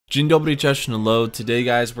Dzień dobry, cześć, hello. Today,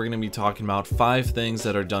 guys, we're going to be talking about 5 things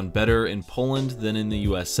that are done better in Poland than in the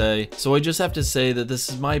USA. So I just have to say that this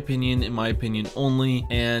is my opinion, in my opinion only.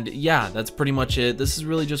 And yeah, that's pretty much it. This is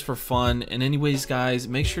really just for fun. And anyways, guys,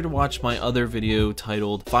 make sure to watch my other video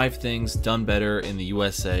titled 5 things done better in the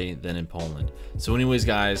USA than in Poland. So anyways,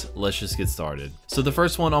 guys, let's just get started. So the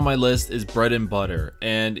first one on my list is bread and butter.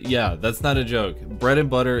 And yeah, that's not a joke. Bread and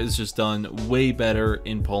butter is just done way better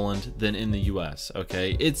in Poland than in the US,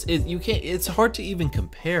 okay? It's hard to even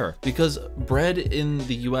compare because bread in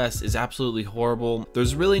the US is absolutely horrible.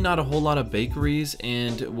 There's really not a whole lot of bakeries,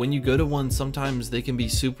 and when you go to one, sometimes they can be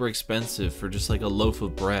super expensive for just like a loaf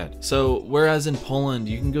of bread. So whereas in Poland,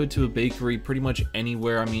 you can go to a bakery pretty much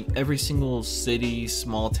anywhere. I mean, every single city,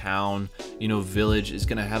 small town, village is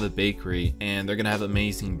gonna have a bakery, and they're gonna have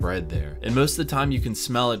amazing bread there. And most of the time you can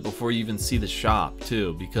smell it before you even see the shop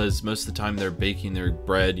too, because most of the time they're baking their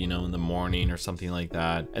bread, in the morning or something like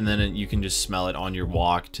that. And then you can just smell it on your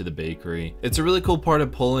walk to the bakery. It's a really cool part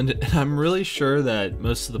of Poland, and I'm really sure that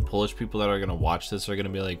most of the Polish people that are gonna watch this are gonna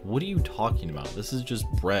be like, what are you talking about? This is just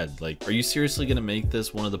bread. Like, are you seriously gonna make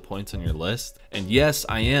this one of the points on your list? And yes,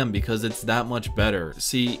 I am, because it's that much better.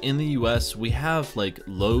 See, in the US, we have like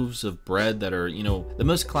loaves of bread that are, the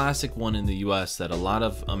most classic one in the US that a lot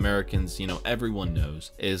of Americans, everyone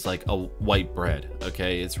knows is like a white bread,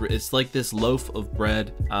 okay? It's like this loaf of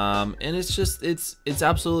bread, and it's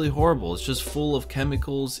absolutely horrible. It's just full of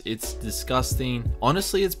chemicals. It's disgusting.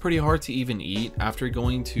 Honestly, it's pretty hard to even eat after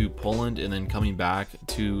going to Poland and then coming back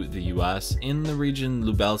to the US. In the region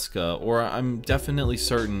Lubelska, or I'm definitely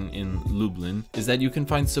certain in Lublin, is that you can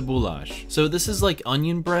find cebulash. So this is like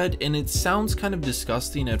onion bread, and it sounds kind of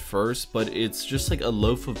disgusting at first, but it's just like a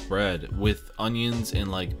loaf of bread with onions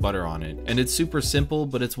and like butter on it. And it's super simple,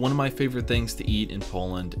 but it's one of my favorite things to eat in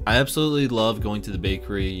Poland. I absolutely love going to the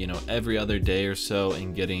bakery, every other day or so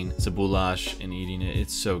and getting cebulash and eating it.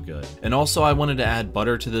 It's so good. And also I wanted to add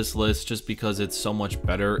butter to this list just because it's so much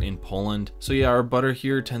better in Poland. So yeah, our butter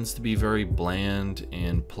here tends to be very bland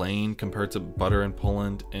and plain compared to butter in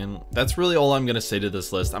Poland. And that's really all I'm gonna say to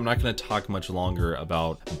this list. I'm not gonna talk much longer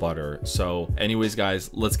about butter. So anyways, guys,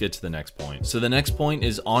 let's get to the next point. So the next point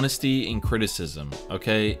is honesty and criticism,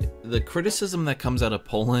 okay? The criticism that comes out of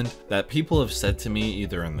Poland that people have said to me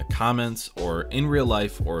either in the comments or in real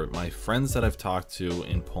life, or my friends that I've talked to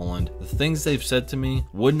in Poland, the things they've said to me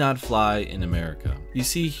would not fly in America. You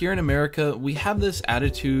see, here in America, we have this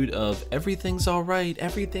attitude of everything's all right,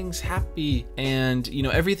 everything's happy, and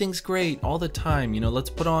everything's great all the time. Let's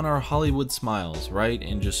put on our Hollywood smiles, right?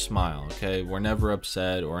 And just smile, okay? We're never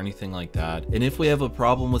upset or anything like that. And if we have a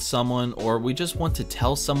problem with someone, or we just want to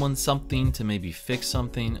tell someone something to maybe fix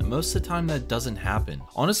something, most of the time that doesn't happen.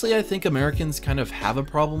 Honestly, I think Americans kind of have a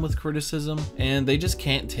problem with criticism, and they just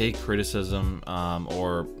can't take criticism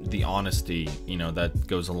or the honesty, that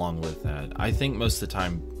goes along with that. I think most of the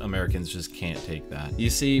time Americans just can't take that. You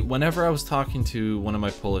see, whenever I was talking to one of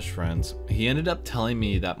my Polish friends, he ended up telling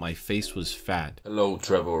me that my face was fat. Hello,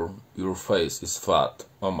 Trevor. Your face is fat.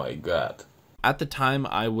 Oh my god. At the time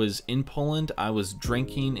I was in Poland, I was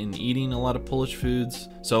drinking and eating a lot of Polish foods.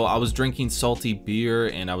 So I was drinking salty beer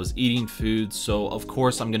and I was eating food. So of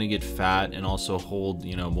course I'm gonna get fat and also hold,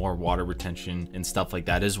 more water retention and stuff like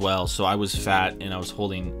that as well. So I was fat and I was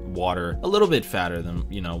holding water a little bit fatter than,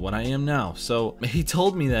 what I am now. So he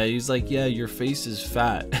told me that. He's like, yeah, your face is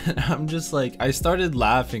fat. And I'm just like, I started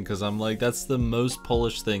laughing because I'm like, that's the most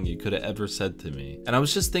Polish thing you could have ever said to me. And I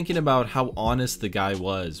was just thinking about how honest the guy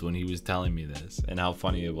was when he was telling me this and how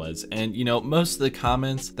funny it was. And most of the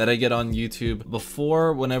comments that I get on YouTube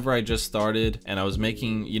before, whenever I just started and I was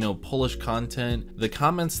making Polish content, the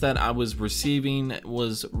comments that I was receiving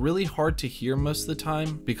was really hard to hear most of the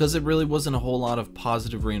time because it really wasn't a whole lot of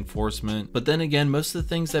positive reinforcement. But then again, most of the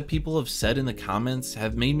things that people have said in the comments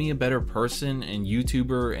have made me a better person and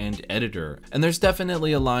YouTuber and editor. And there's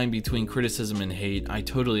definitely a line between criticism and hate. I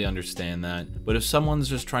totally understand that. But if someone's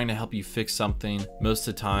just trying to help you fix something, most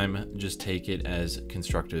of the time just take it as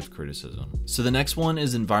constructive criticism. So the next one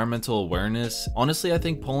is environmental awareness. Honestly, I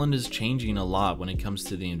think Poland is changing a lot when it comes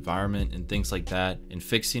to the environment and things like that and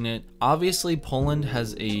fixing it. Obviously, Poland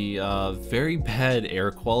has a very bad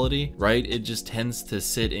air quality, right? It just tends to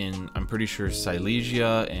sit in, I'm pretty sure,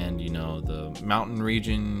 Silesia and, the mountain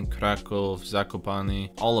region, Kraków, Zakopane,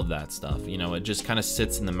 all of that stuff. It just kind of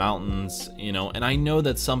sits in the mountains, and I know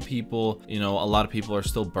that some people, a lot of people are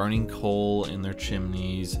still burning coal in their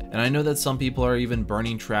chimneys. And I know that some some people are even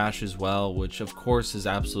burning trash as well, which of course is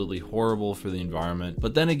absolutely horrible for the environment.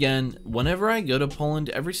 But then again, whenever I go to Poland,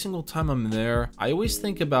 every single time I'm there, I always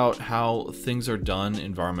think about how things are done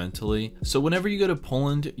environmentally. So whenever you go to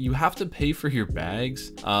Poland, you have to pay for your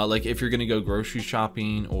bags, like if you're gonna go grocery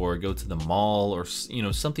shopping or go to the mall or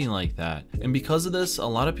something like that. And because of this, a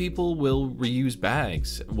lot of people will reuse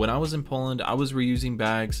bags. When I was in Poland, I was reusing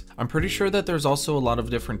bags. I'm pretty sure that there's also a lot of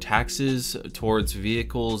different taxes towards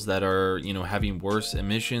vehicles that are, having worse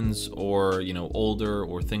emissions or, older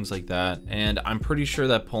or things like that. And I'm pretty sure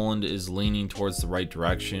that Poland is leaning towards the right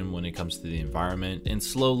direction when it comes to the environment. And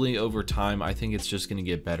slowly over time, I think it's just going to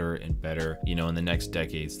get better and better, in the next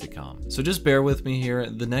decades to come. So just bear with me here.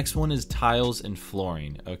 The next one is tiles and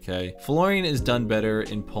flooring, okay? Flooring is done better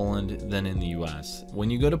in Poland than in the US.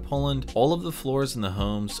 When you go to Poland, all of the floors in the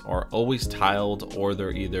homes are always tiled, or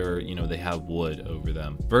they're either, they have wood over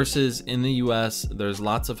them. Versus in the US, there's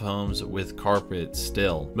lots of homes with carpet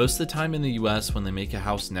still. Most of the time in the US, when they make a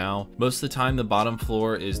house now, most of the time the bottom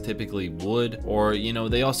floor is typically wood, or,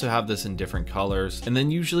 they also have this in different colors. And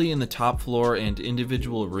then usually in the top floor and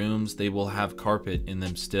individual rooms, they will have carpet in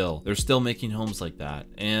them still. They're still making homes like that.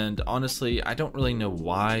 And honestly, I don't really know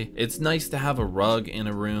why. It's nice to have a rug in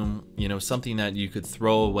a room, something that you could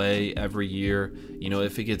throw away every year,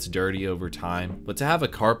 if it gets dirty over time. But to have a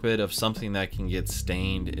carpet of something that can get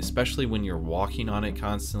stained, especially when you're walking on it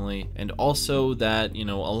constantly, and also that,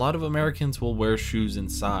 a lot of Americans will wear shoes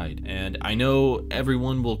inside. And I know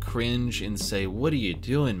everyone will cringe and say, what are you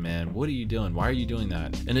doing, man? What are you doing? Why are you doing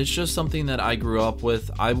that? And it's just something that I grew up with.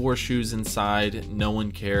 I wore shoes inside. No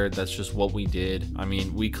one cared. That's just what we did. I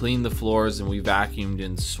mean, we cleaned the floors and we vacuumed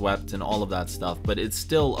and swept and all of that stuff, but it's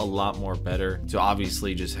still a lot more better to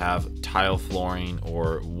obviously just have tile flooring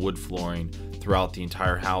or wood flooring throughout the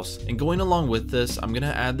entire house. And going along with this, I'm gonna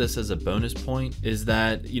add this as a bonus point, is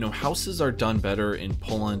that houses are done better in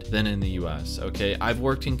Poland than in the US. Okay, I've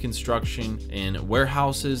worked in construction in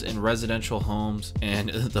warehouses and residential homes, and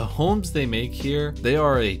the homes they make here, they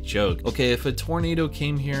are a joke. Okay, if a tornado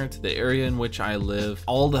came here to the area in which I live,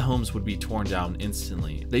 all the homes would be torn down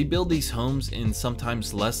instantly. They build these homes in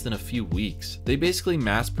sometimes less than a few weeks. They basically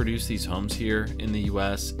mass produce these homes here in the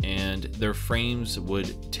US, and their frames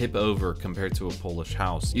would tip over compared to a Polish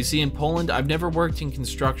house. You see, in Poland, I've never worked in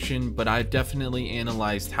construction, but I've definitely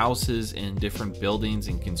analyzed houses and different buildings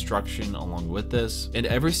and construction along with this. And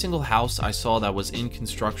every single house I saw that was in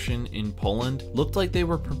construction in Poland looked like they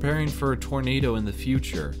were preparing for a tornado in the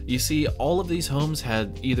future. You see, all of these homes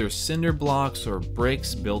had either cinder blocks or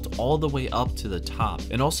bricks built all the way up to the top.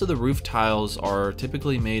 And also the roof tiles are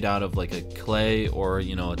typically made out of like a clay or,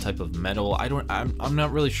 a type of metal. I'm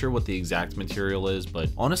not really sure what the exact material is, but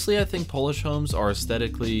honestly, I think Polish homes are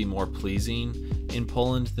aesthetically more pleasing in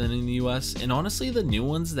Poland than in the US. And honestly, the new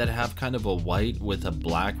ones that have kind of a white with a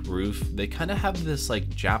black roof, they kind of have this like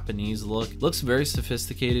Japanese look. Looks very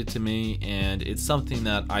sophisticated to me, and it's something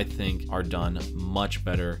that I think are done much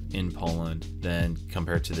better in Poland than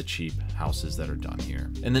compared to the cheap houses that are done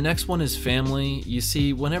here. And the next one is family. You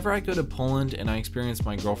see, whenever I go to Poland and I experience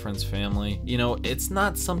my girlfriend's family, it's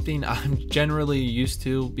not something I'm generally used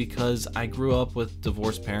to because I grew up with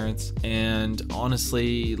divorced parents, and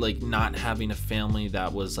honestly, like not having a family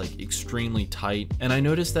that was like extremely tight. And I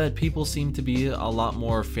noticed that people seem to be a lot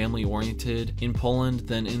more family oriented in Poland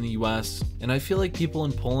than in the US. And I feel like people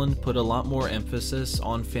in Poland put a lot more emphasis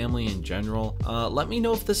on family in general. Let me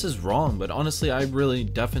know if this is wrong, but honestly, I really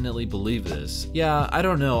definitely believe this. Yeah, I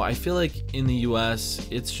don't know. I feel like in the US,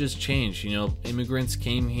 it's just changed. Immigrants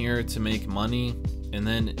came here to make money, and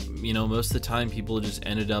then, most of the time people just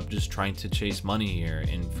ended up just trying to chase money here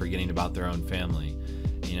and forgetting about their own family,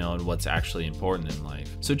 and what's actually important in life.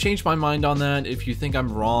 So change my mind on that if you think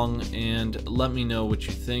I'm wrong, and let me know what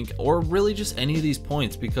you think, or really just any of these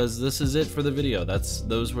points, because this is it for the video.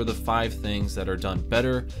 Those were the 5 things that are done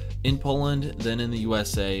better in Poland than in the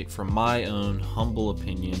USA from my own humble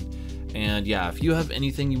opinion. And yeah, if you have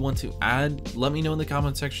anything you want to add, let me know in the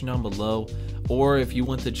comment section down below. Or if you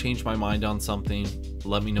want to change my mind on something,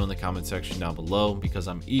 let me know in the comment section down below, because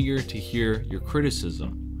I'm eager to hear your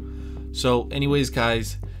criticism. So anyways,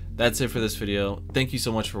 guys, that's it for this video. Thank you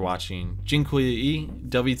so much for watching. Dziękuję I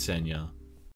do widzenia.